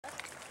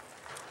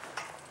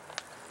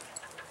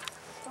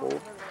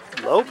Old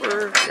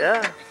Loper,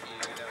 yeah.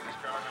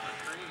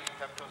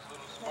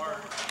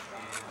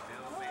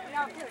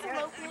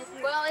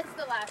 Well, it's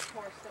the last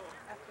horse, so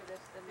after this,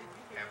 then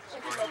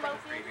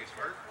Previous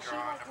work,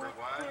 draw number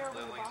 1,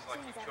 Lily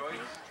Lucky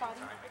Choice,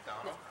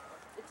 no,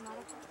 it's not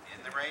a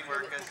in the rain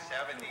work is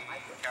 70,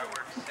 cow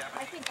work 72.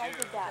 I think I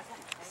did that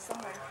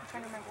somewhere. I'm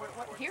trying to remember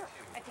what here.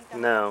 I think that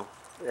No,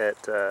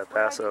 at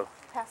Paso.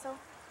 Paso?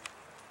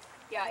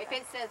 Yeah, if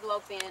it says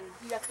lope in,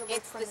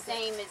 it's the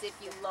same as if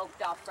you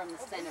loped off from the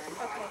center.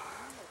 Okay.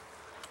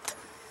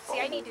 See,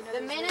 I need to know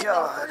The minute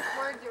the first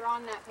words are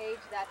on that page,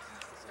 that's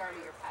the start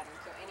of your pattern.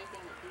 So anything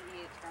that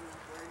deviates from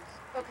those words.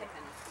 Okay.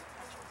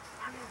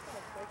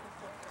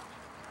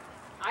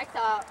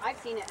 I've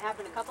seen it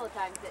happen a couple of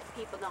times that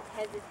people don't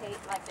hesitate,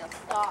 like they'll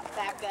stop,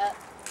 back up,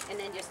 and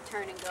then just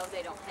turn and go.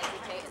 They don't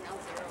hesitate and they'll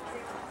zero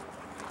in.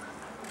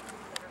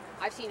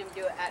 I've seen them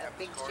do it at a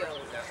big show.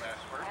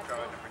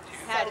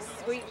 Had a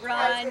sweet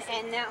run,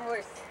 and that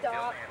horse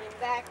stopped and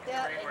backed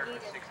up, and he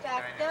just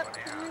backed up,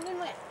 turned and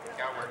went.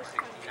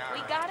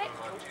 We got it.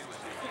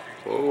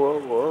 Whoa, whoa,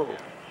 whoa.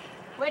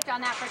 Which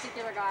on that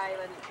particular guy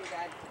wasn't too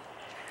bad.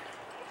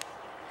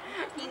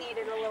 He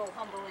needed a little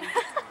humbling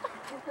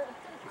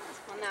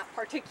on that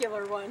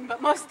particular one,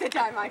 but most of the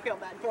time I feel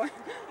bad for him.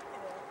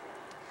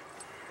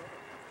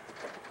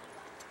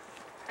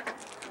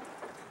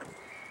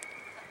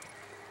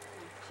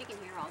 She can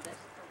hear all this.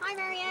 Hi,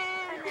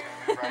 Marianne!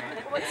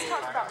 Let's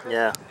talk about her.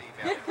 Yeah.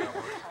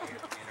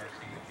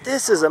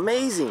 This is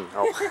amazing.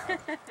 Oh.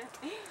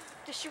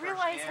 Does she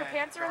realize her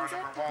pants are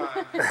unzipped?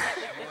 Wouldn't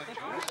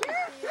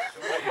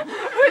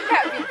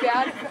that be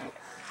bad?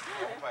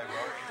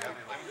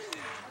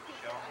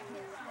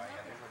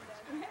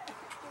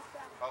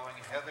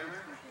 Following Heather,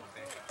 we'll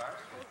finish the box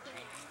with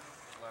Jeannie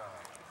Love.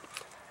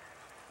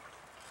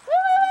 Woo!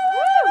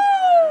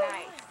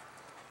 Nice.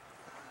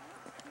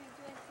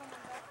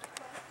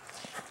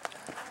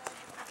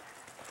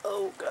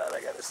 Oh God,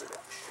 I gotta sit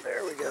up.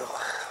 There we go.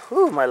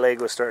 Whew, my leg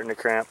was starting to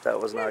cramp.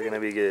 That was not gonna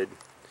be good.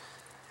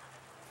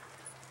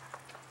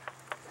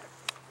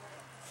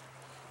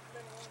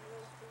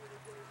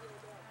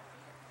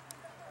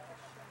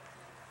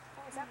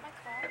 Oh, is that my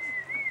car?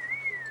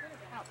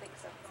 I don't think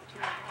so.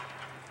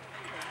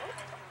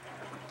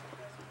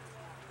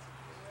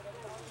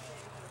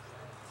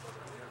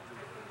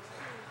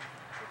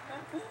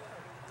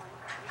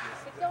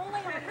 It's only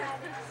on that.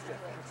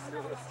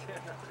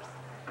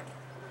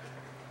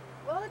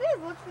 Well, it is.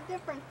 What's the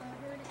difference? I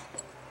heard it.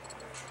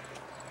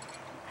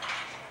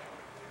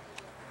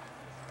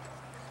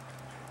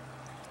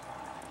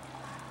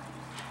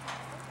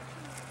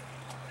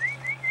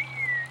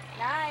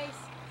 Nice.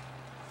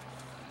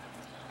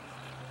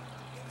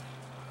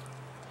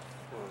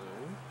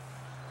 1,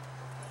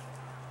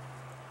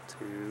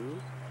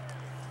 2,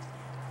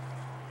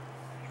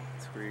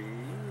 3.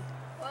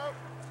 Well,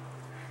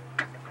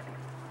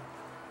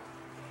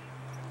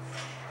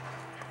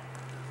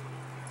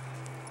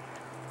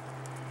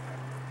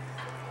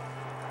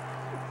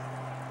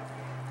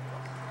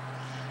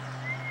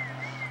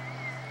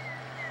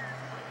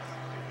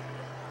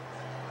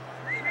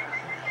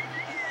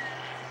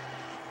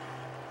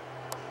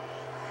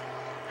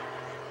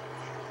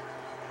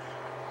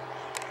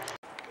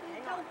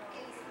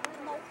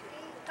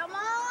 come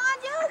on,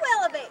 you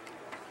Willoughby.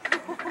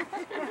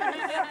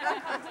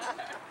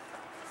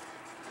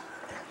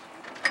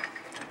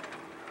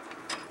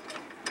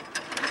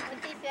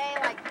 What'd he say?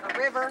 Like a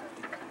river?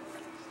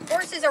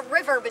 Horse is a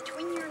river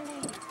between your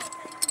legs.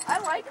 I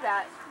like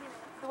that.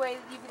 The way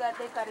that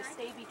they've got to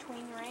stay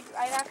between your ankles.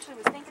 I actually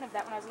was thinking of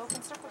that when I was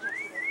loping circles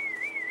yesterday.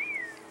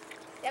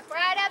 Step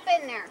right up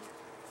in there.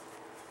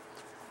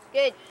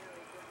 Good.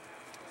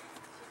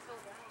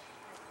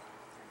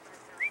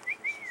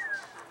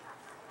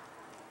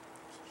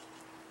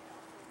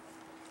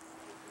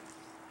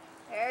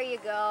 There you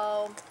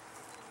go.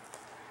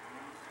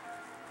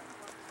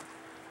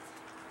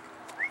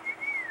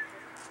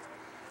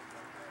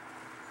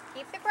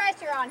 Keep the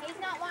pressure on. He's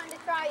not wanting to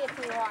try you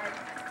too hard.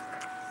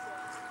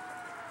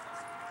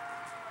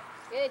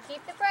 Good.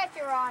 Keep the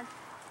pressure on.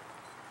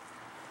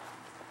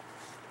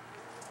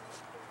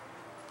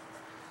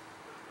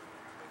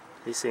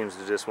 He seems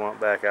to just want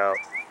back out.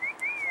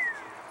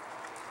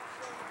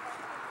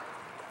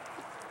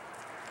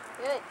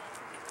 Good.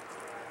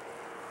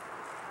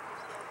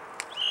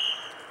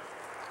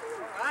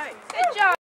 Good job.